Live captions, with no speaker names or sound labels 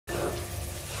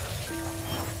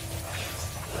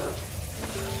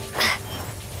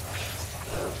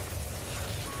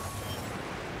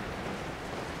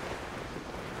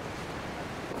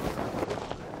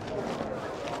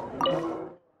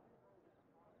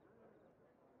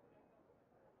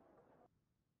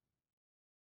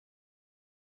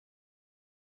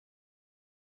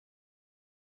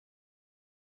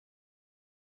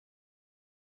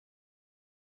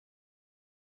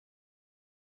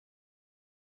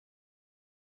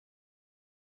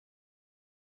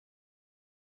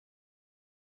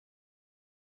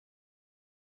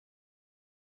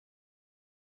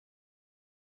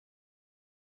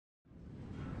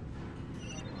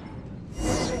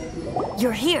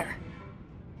You're here.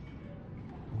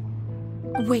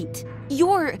 Wait,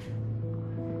 you're...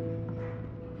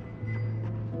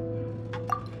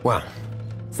 Well,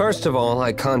 first of all,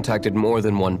 I contacted more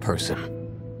than one person.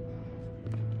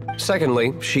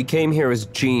 Secondly, she came here as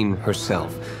Jean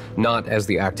herself, not as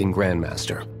the acting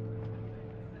Grandmaster.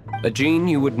 A Jean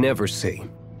you would never see,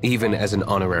 even as an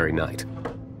honorary knight.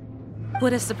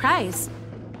 What a surprise.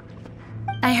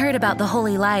 I heard about the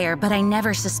Holy Lyre, but I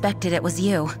never suspected it was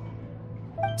you.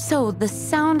 So, the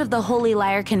sound of the Holy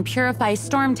Lyre can purify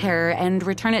Stormterror and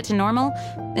return it to normal?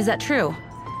 Is that true?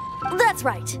 That's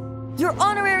right. Your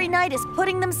honorary knight is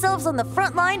putting themselves on the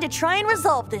front line to try and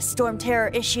resolve this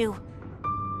Stormterror issue.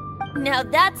 Now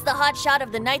that's the hotshot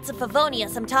of the Knights of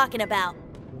Favonius I'm talking about.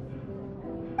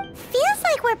 Feels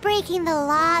like we're breaking the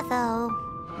law, though.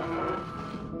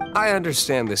 I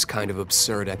understand this kind of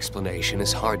absurd explanation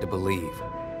is hard to believe.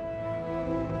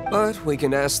 But we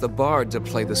can ask the bard to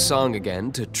play the song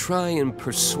again to try and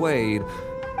persuade...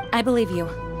 I believe you.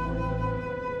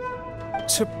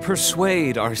 To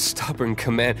persuade our stubborn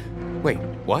command... Wait,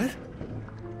 what?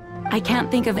 I can't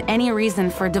think of any reason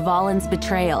for Dvalin's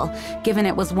betrayal, given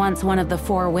it was once one of the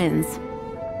Four Winds.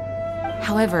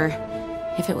 However,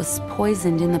 if it was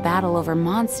poisoned in the battle over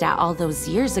Mondstadt all those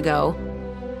years ago,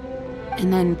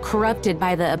 and then corrupted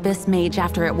by the Abyss Mage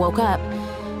after it woke up,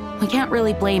 we can't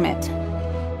really blame it.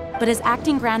 But as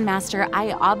acting Grandmaster,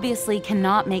 I obviously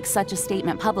cannot make such a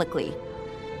statement publicly.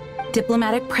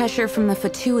 Diplomatic pressure from the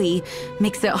Fatui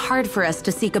makes it hard for us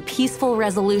to seek a peaceful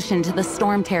resolution to the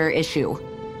Stormterror issue.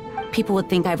 People would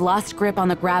think I've lost grip on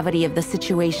the gravity of the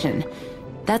situation.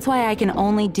 That's why I can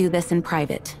only do this in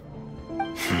private.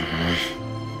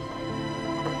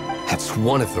 That's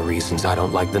one of the reasons I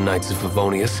don't like the Knights of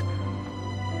Favonius.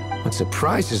 What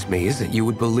surprises me is that you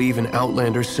would believe in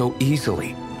Outlanders so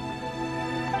easily.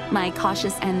 My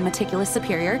cautious and meticulous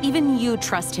superior, even you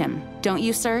trust him, don't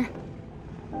you, sir?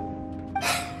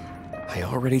 I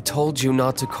already told you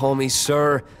not to call me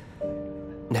sir.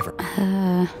 Never...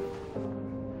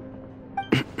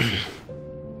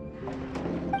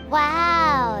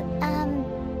 Wow,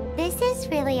 this is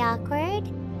really awkward.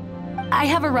 I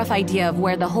have a rough idea of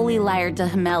where the Holy Lyre de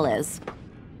Himmel is.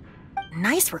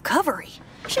 Nice recovery.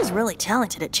 She's really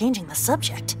talented at changing the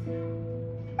subject.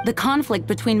 The conflict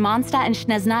between Mondstadt and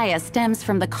Snezhnaya stems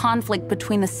from the conflict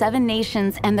between the Seven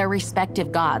Nations and their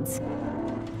respective gods.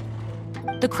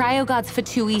 The cryo-gods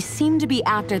Fatui seem to be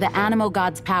after the Animo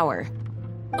god's power.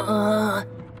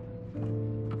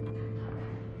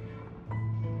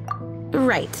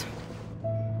 Right.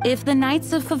 If the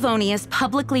Knights of Favonius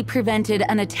publicly prevented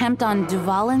an attempt on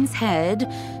Dvalin's head,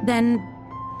 then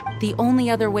the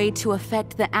only other way to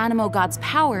affect the Animo god's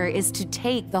power is to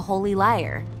take the Holy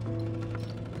Lyre.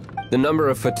 The number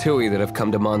of Fatui that have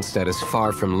come to Mondstadt is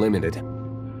far from limited.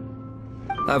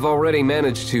 I've already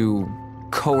managed to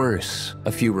coerce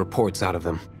a few reports out of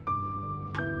them.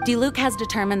 Diluc has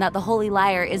determined that the Holy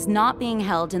Lyre is not being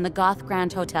held in the Goth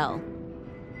Grand Hotel.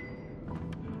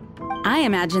 I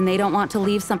imagine they don't want to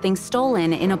leave something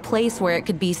stolen in a place where it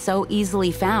could be so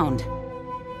easily found.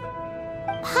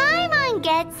 Paimon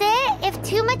gets it. If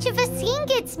too much of a scene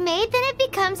gets made, then it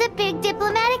becomes a big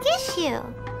diplomatic issue.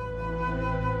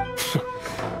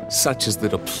 Such is the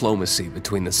diplomacy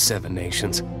between the Seven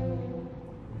Nations.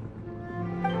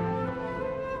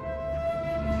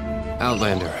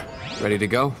 Outlander, ready to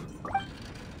go?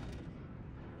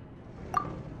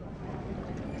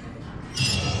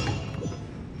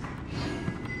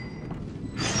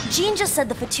 Jean just said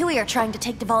the Fatui are trying to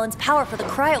take Dvalin's power for the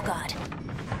Cryo God.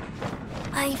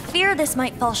 I fear this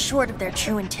might fall short of their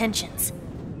true intentions.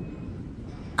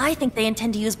 I think they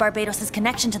intend to use Barbados'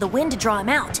 connection to the wind to draw him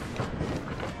out.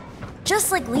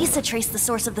 Just like Lisa traced the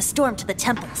source of the storm to the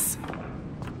temples.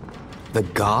 The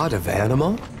god of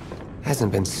Animo?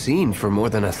 Hasn't been seen for more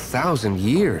than 1,000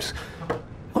 years.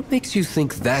 What makes you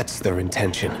think that's their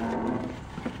intention?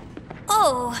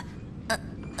 Oh,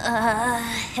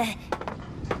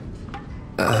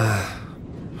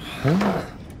 Huh?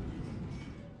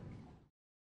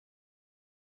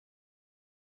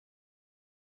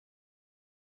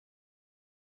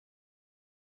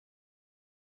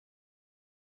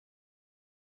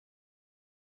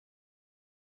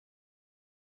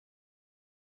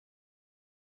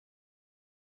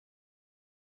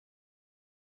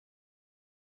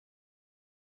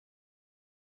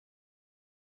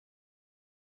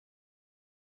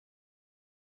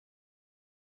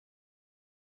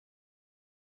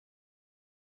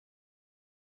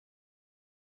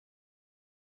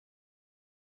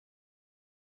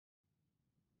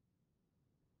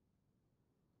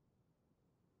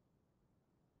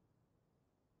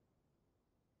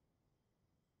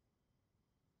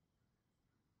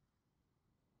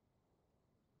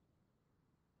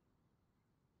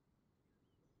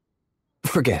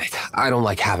 Forget it. I don't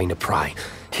like having to pry.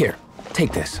 Here,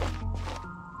 take this.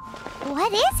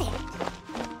 What is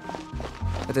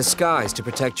it? A disguise to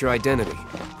protect your identity.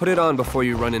 Put it on before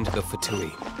you run into the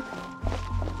Fatui.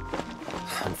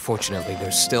 Unfortunately,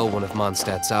 there's still one of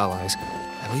Mondstadt's allies.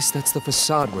 At least that's the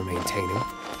facade we're maintaining.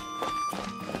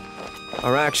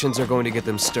 Our actions are going to get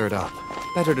them stirred up.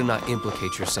 Better to not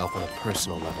implicate yourself on a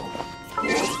personal level.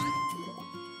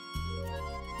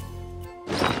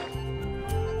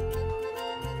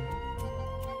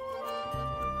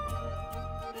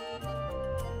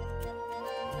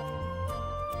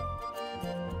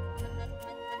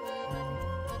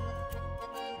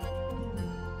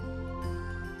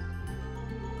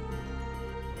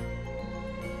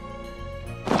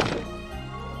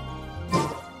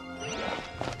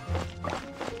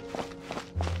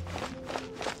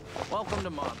 Welcome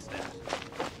to Mondstadt.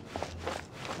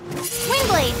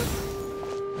 Wingblade!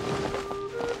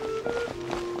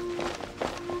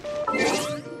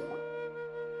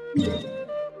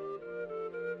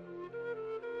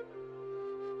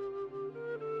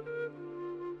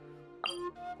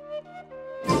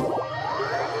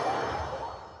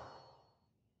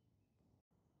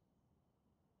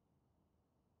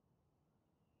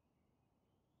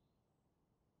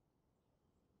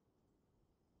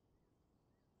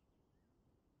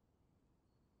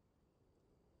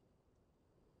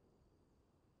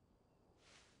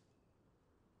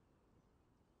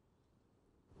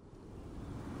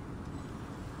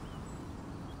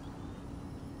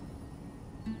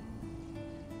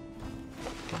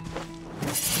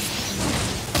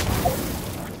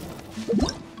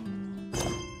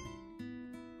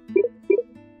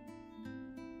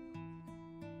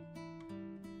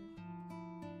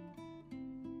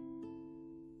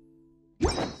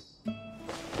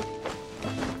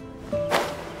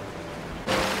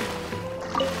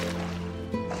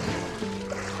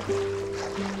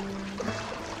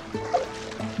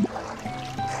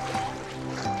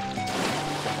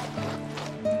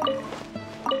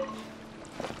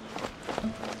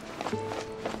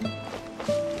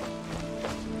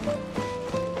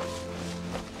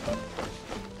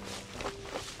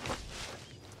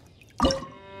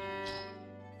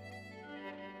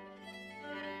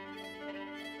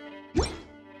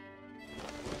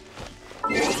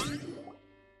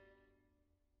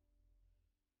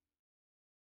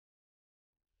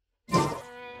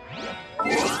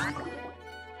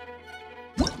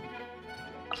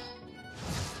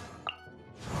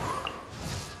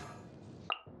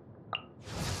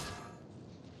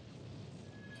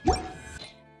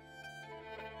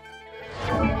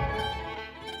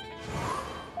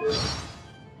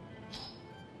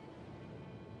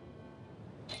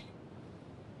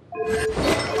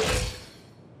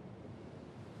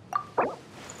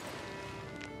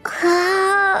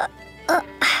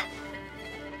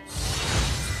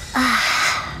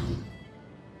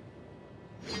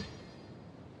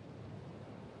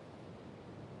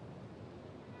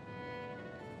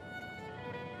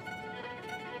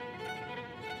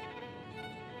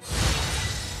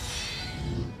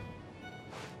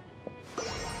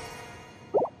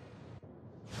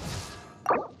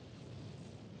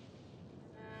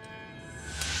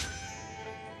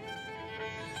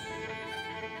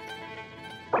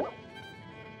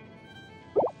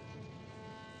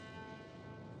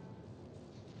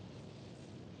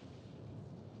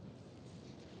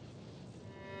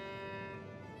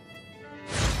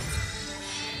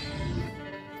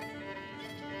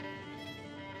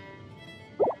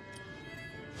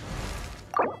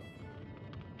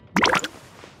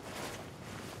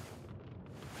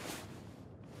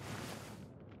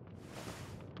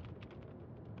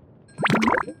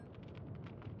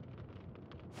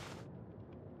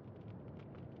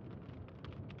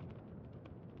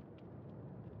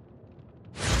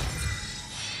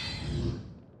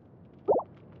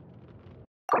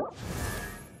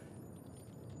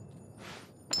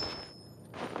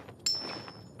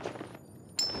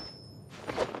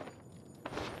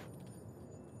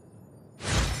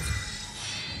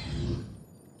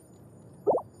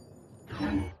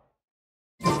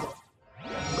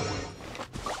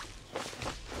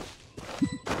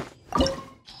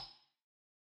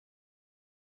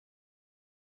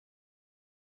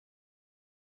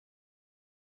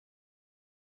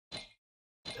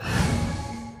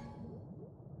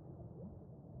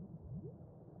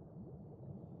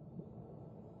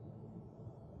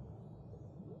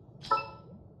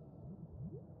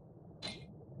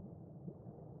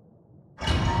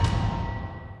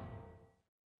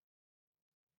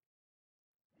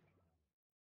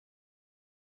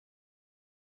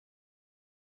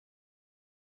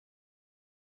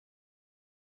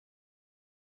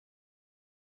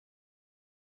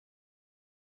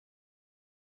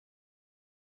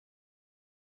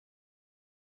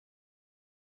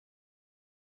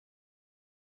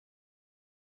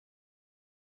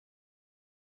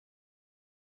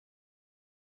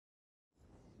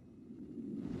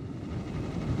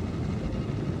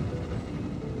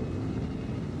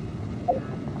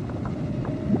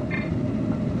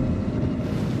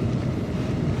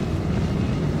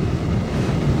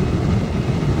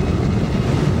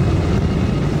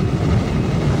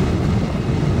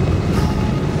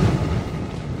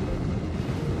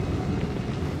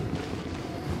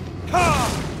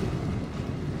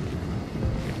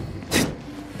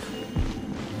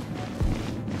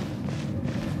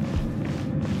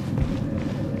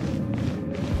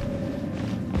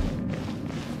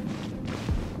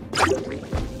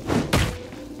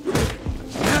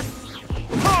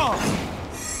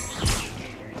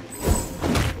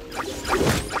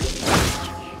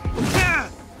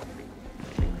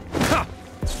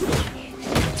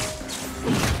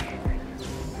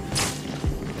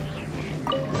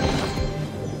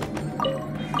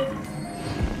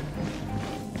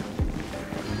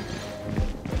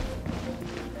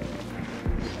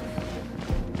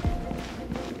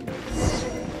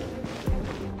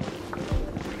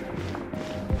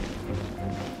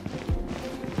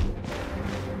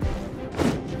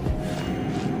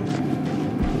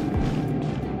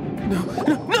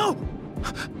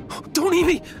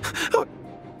 Venti!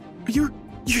 You're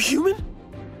human?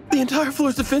 The entire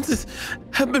floor's defenses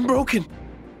have been broken.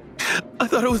 I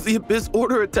thought it was the Abyss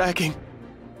Order attacking.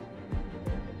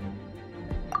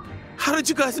 How did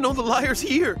you guys know the Lyre's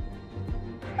here?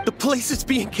 The place it's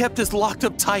being kept is locked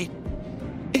up tight.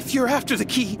 If you're after the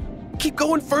key, keep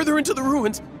going further into the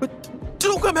ruins, but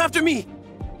don't come after me.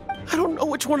 I don't know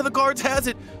which one of the guards has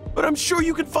it, but I'm sure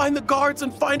you can find the guards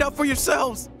and find out for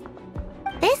yourselves.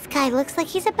 This guy looks like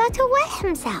he's about to wet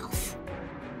himself.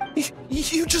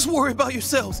 You just worry about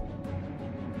yourselves.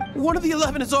 One of the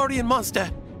 11 is already in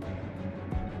Mondstadt.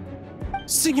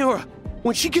 Signora,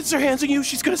 when she gets her hands on you,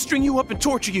 she's gonna string you up and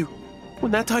torture you.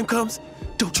 When that time comes,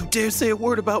 don't you dare say a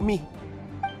word about me.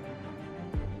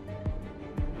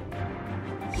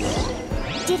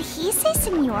 Did he say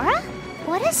Senora?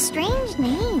 What a strange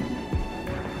name.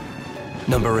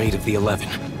 Number 8 of the 11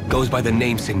 goes by the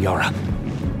name Signora.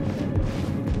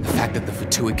 The fact that the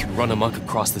Fatui can run amok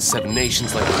across the 7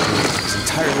 nations like they do is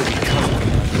entirely because of her.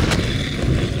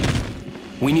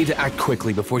 We need to act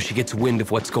quickly before she gets wind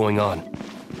of what's going on.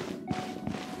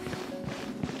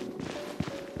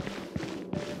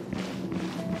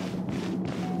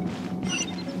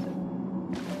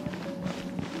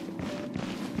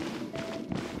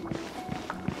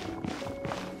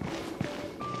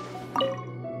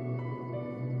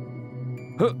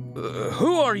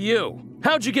 Who are you?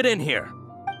 How'd you get in here?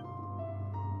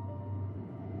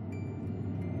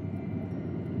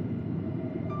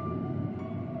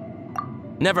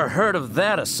 Never heard of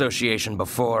that association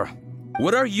before.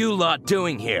 What are you lot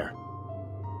doing here?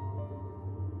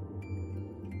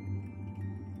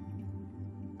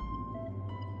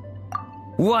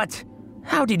 What?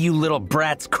 How did you little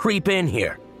brats creep in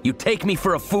here? You take me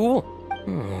for a fool?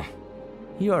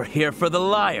 You're here for the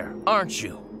lyre, aren't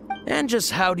you? And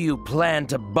just how do you plan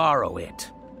to borrow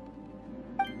it?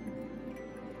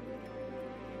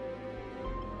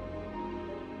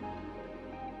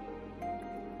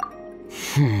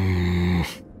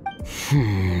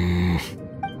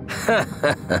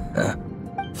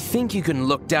 Think you can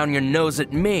look down your nose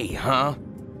at me, huh?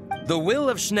 The will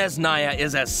of Snezhnaya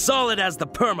is as solid as the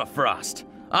permafrost.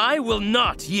 I will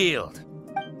not yield.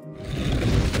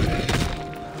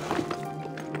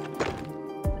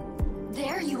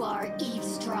 There you are,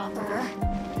 eavesdropper.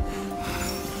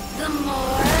 The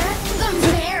more, the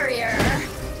merrier.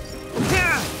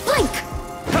 Blink!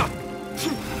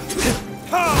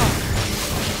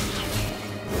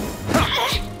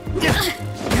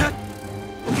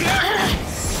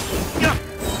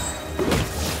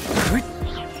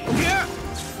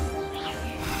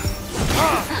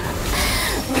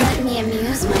 Let me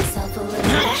amuse myself a little.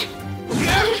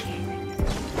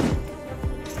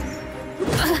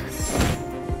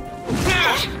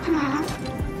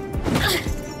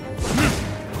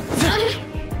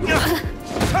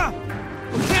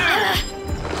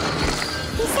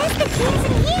 He says the key is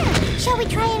in here. Shall we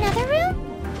try another room?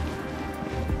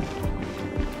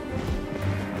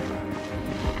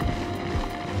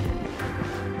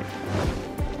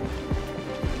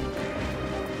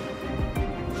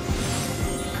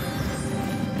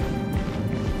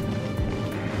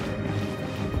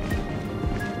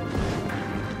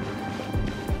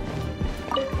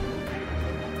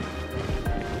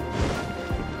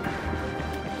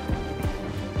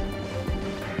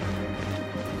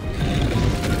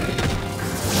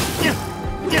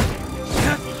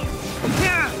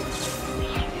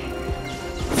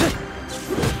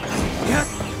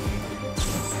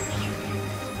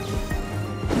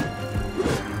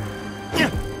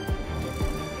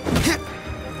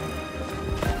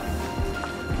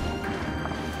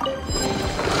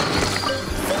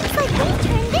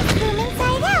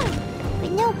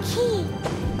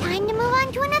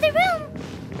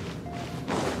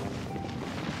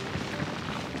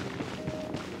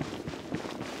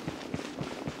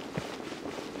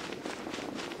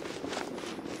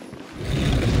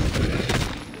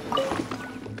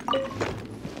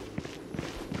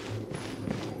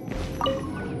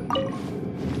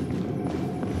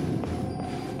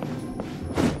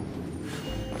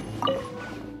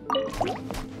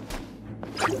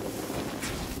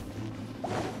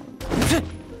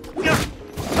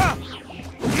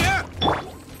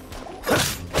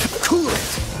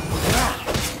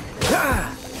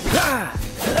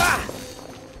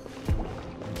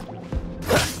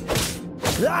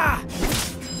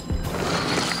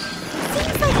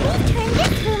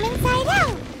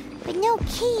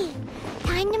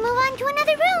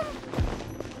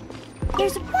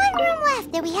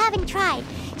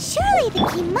 Surely the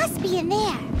key must be in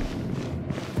there.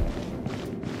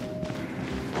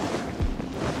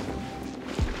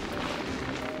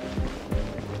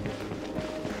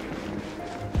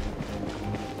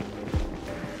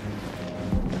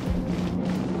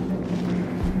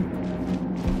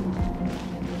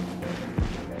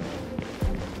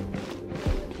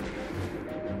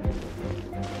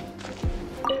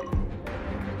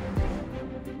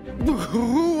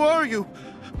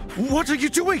 What are you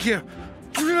doing here?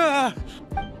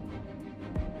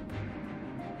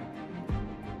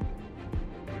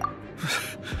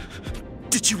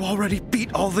 Did you already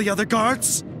beat all the other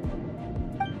guards?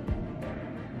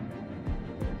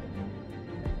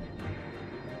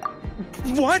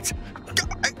 What?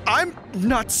 I'm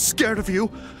not scared of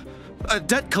you. A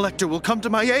debt collector will come to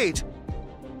my aid.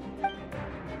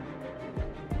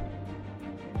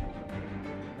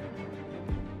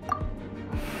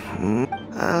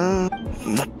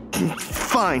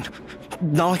 Fine.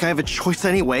 Not like I have a choice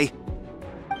anyway.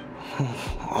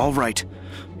 All right.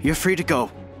 You're free to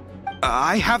go.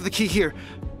 I have the key here.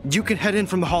 You can head in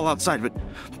from the hall outside, but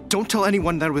don't tell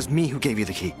anyone that it was me who gave you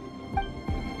the key.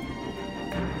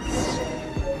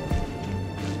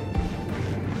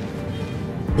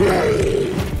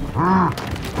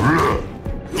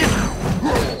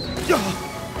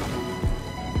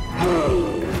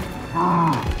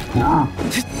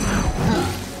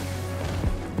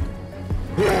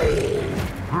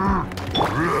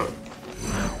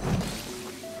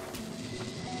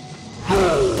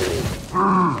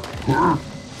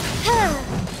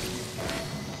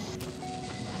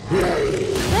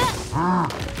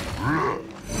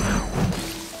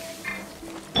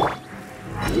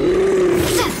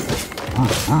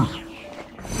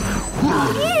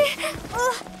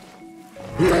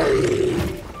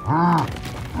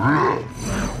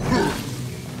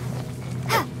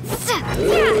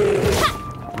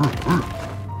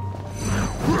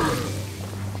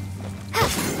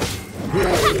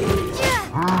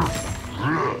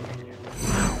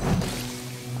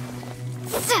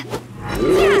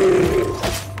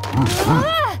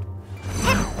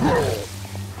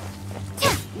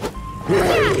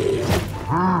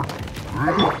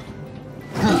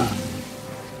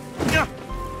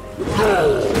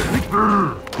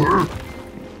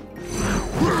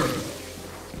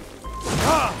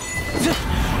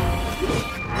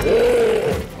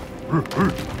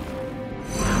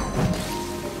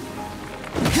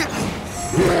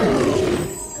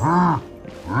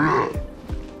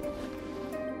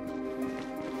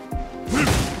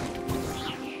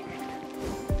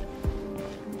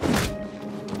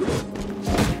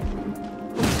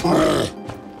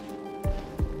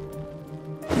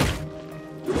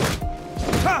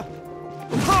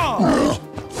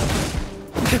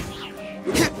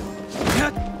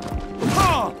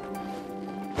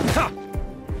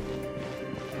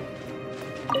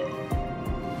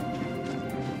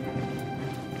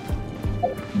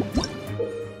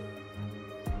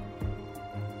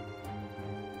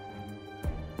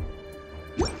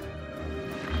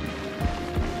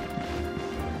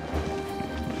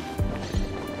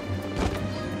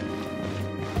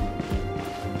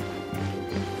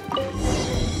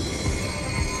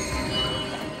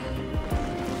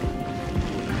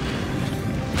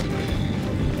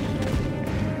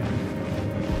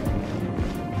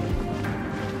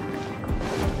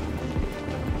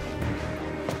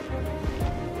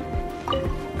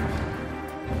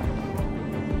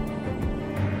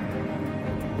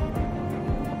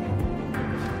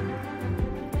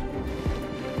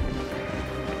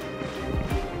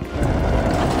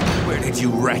 You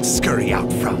rats scurry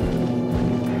out from?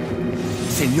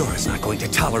 Signora's not going to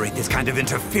tolerate this kind of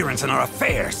interference in our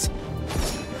affairs.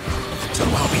 So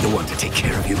I'll be the one to take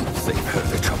care of you. Save her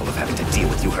the trouble of having to deal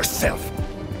with you herself.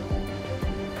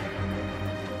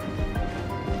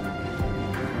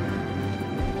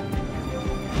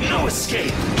 No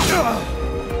escape!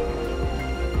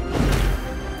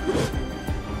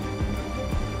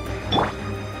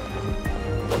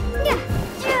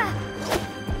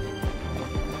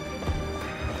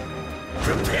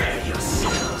 Prepare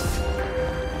yourself.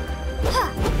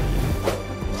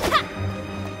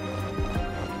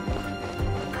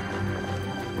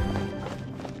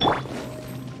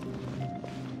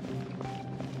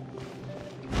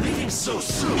 Leaving so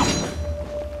soon.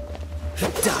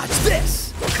 Dodge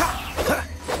this.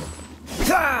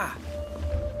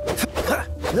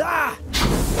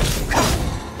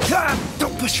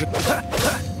 Don't push it.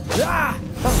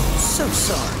 Oh, so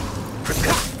sorry.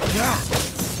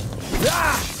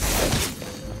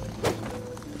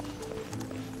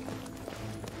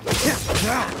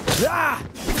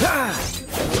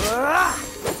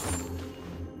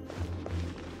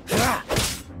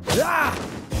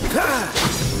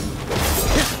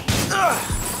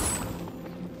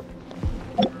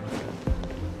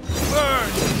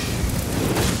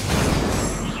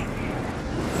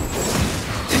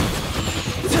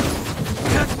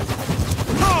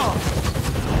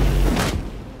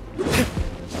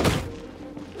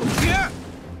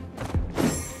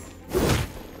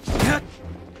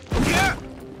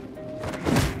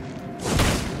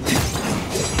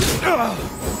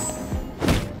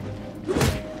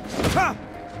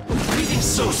 Leaving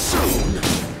so soon?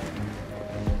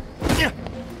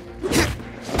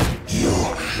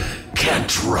 You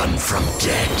can't run from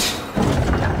death.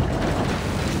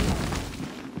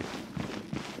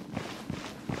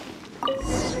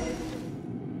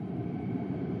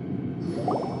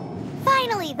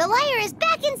 Finally, the lyre is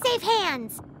back in safe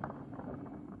hands.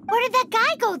 Where did that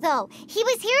guy go, though? He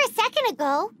was here a second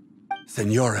ago.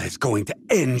 Senora is going to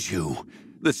end you.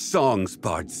 The songs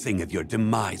bards sing of your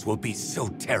demise will be so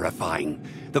terrifying.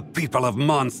 The people of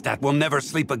Mondstadt will never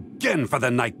sleep again for the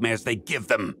nightmares they give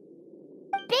them.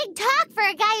 Big talk for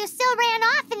a guy who still ran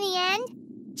off in the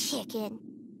end. Chicken.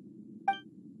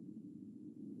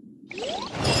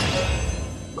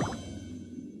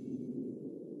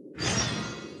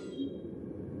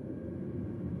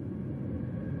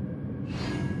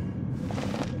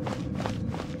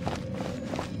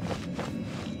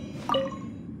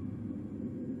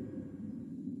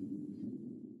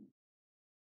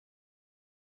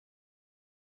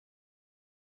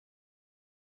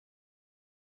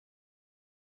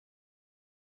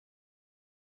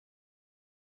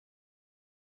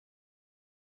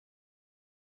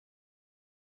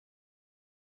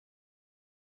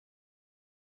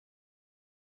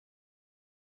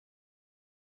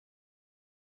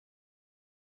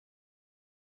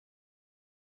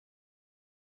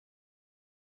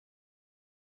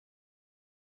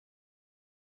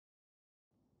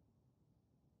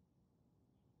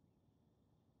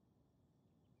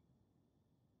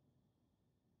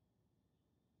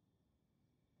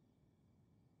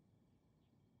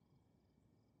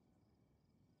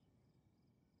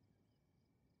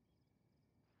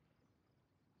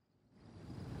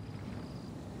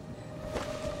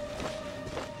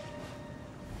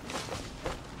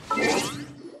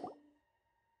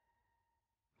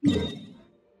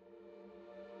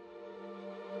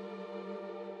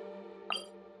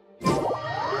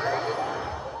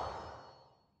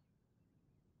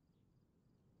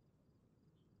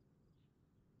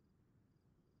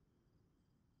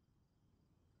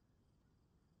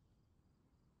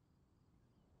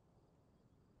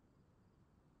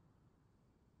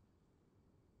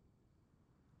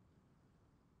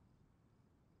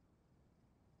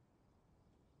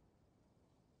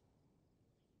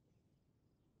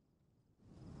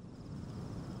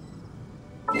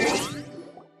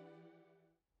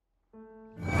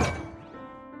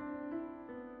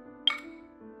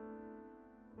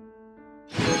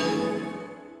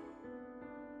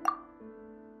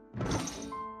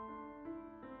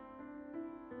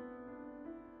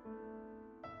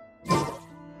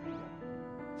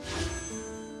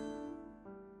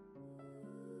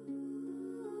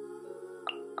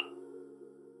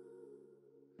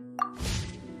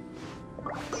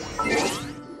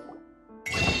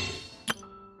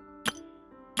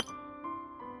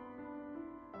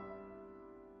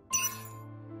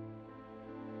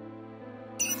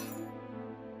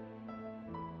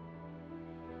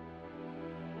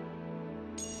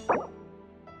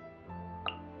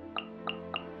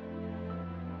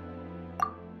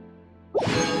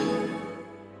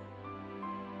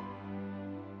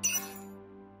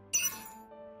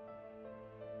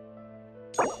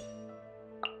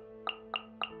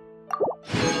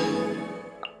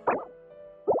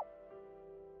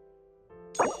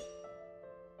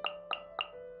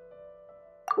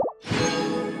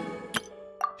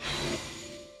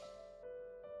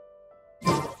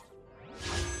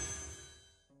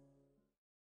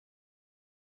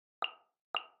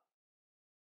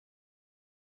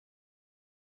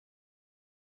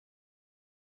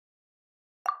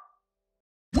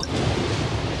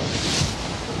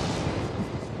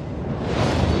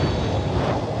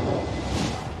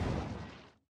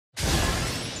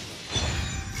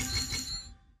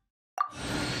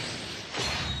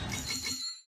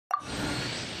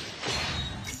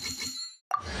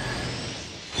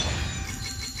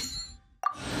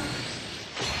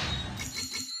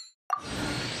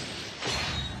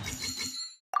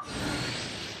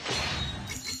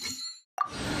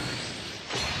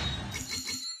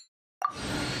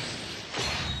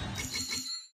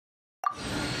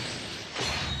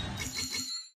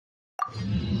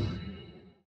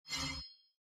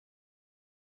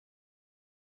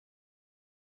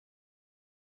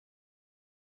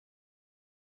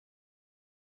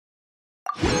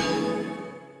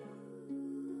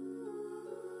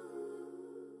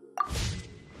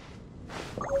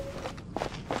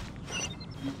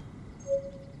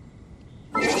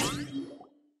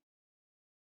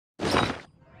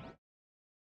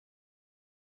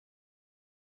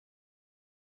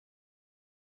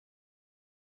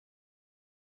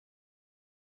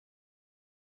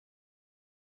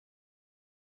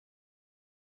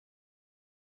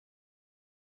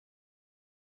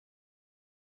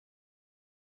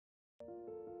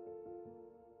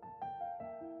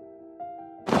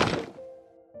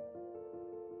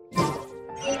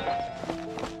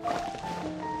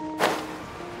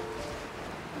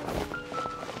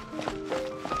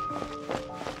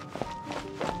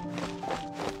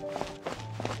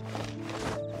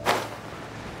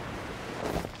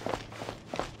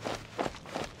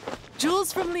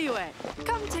 gifts from Liyue.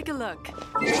 Come take a look.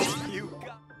 You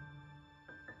got...